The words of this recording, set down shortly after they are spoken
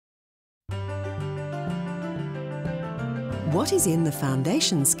What is in the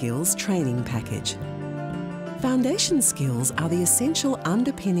Foundation Skills Training Package? Foundation skills are the essential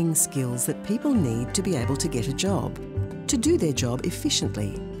underpinning skills that people need to be able to get a job, to do their job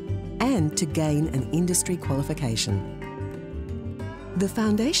efficiently, and to gain an industry qualification. The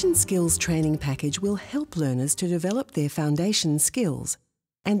Foundation Skills Training Package will help learners to develop their foundation skills,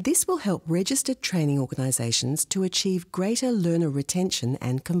 and this will help registered training organisations to achieve greater learner retention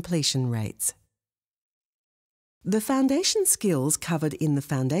and completion rates. The foundation skills covered in the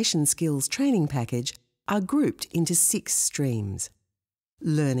Foundation Skills Training Package are grouped into 6 streams: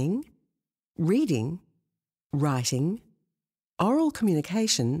 learning, reading, writing, oral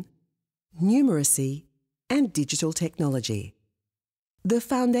communication, numeracy, and digital technology. The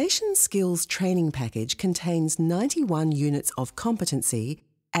Foundation Skills Training Package contains 91 units of competency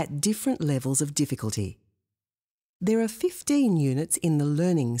at different levels of difficulty. There are 15 units in the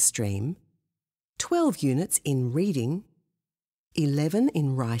learning stream, 12 units in reading, 11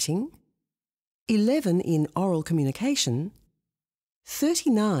 in writing, 11 in oral communication,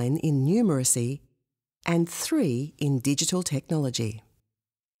 39 in numeracy, and 3 in digital technology.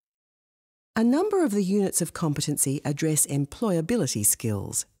 A number of the units of competency address employability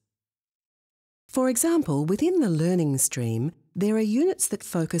skills. For example, within the learning stream, there are units that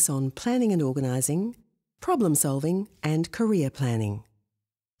focus on planning and organising, problem solving, and career planning.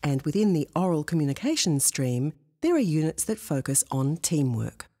 And within the oral communication stream, there are units that focus on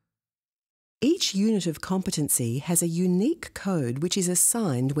teamwork. Each unit of competency has a unique code which is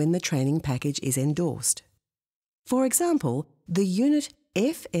assigned when the training package is endorsed. For example, the unit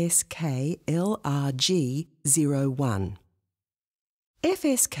FSK-LRG-01.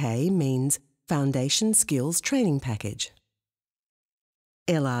 FSK means Foundation Skills Training Package.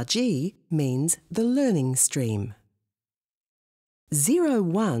 LRG means the learning stream.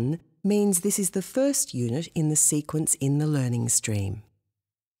 01 means this is the first unit in the sequence in the learning stream.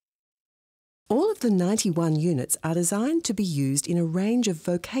 All of the 91 units are designed to be used in a range of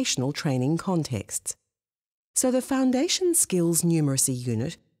vocational training contexts. So the Foundation Skills Numeracy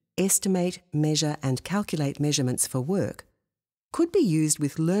unit, Estimate, Measure and Calculate Measurements for Work, could be used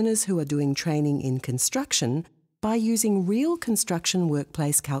with learners who are doing training in construction by using real construction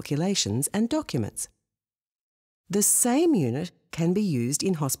workplace calculations and documents. The same unit can be used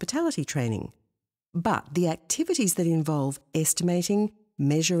in hospitality training, but the activities that involve estimating,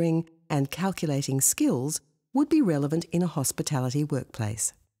 measuring and calculating skills would be relevant in a hospitality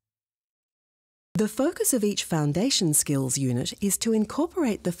workplace. The focus of each Foundation Skills unit is to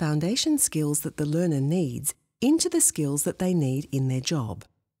incorporate the foundation skills that the learner needs into the skills that they need in their job.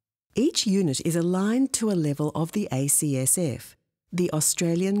 Each unit is aligned to a level of the ACSF, the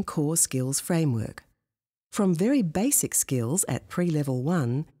Australian Core Skills Framework, from very basic skills at pre-level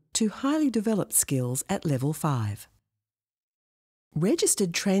 1 to highly developed skills at level 5.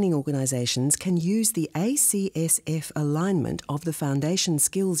 Registered training organisations can use the ACSF alignment of the Foundation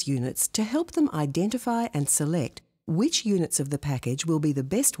Skills units to help them identify and select which units of the package will be the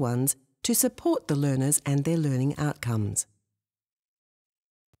best ones to support the learners and their learning outcomes.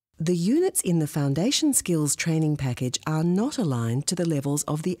 The units in the Foundation Skills Training Package are not aligned to the levels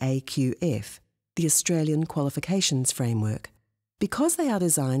of the AQF, the Australian Qualifications Framework, because they are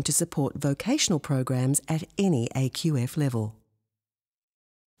designed to support vocational programs at any AQF level.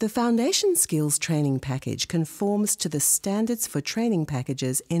 The Foundation Skills Training Package conforms to the Standards for Training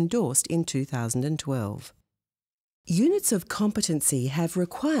Packages endorsed in 2012. Units of competency have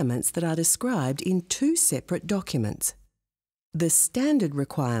requirements that are described in 2 separate documents: the Standard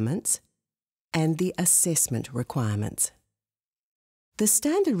Requirements and the Assessment Requirements. The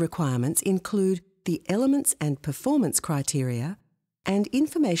Standard Requirements include the elements and performance criteria and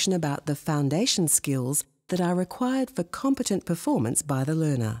information about the foundation skills that are required for competent performance by the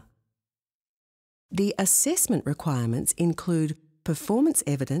learner. The assessment requirements include performance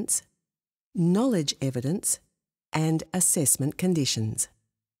evidence, knowledge evidence, and assessment conditions.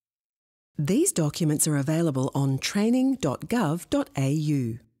 These documents are available on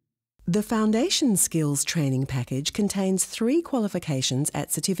training.gov.au. The Foundation Skills Training Package contains 3 qualifications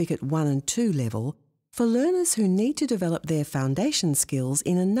at Certificate 1 and 2 level for learners who need to develop their foundation skills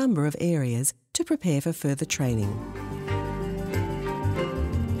in a number of areas to prepare for further training.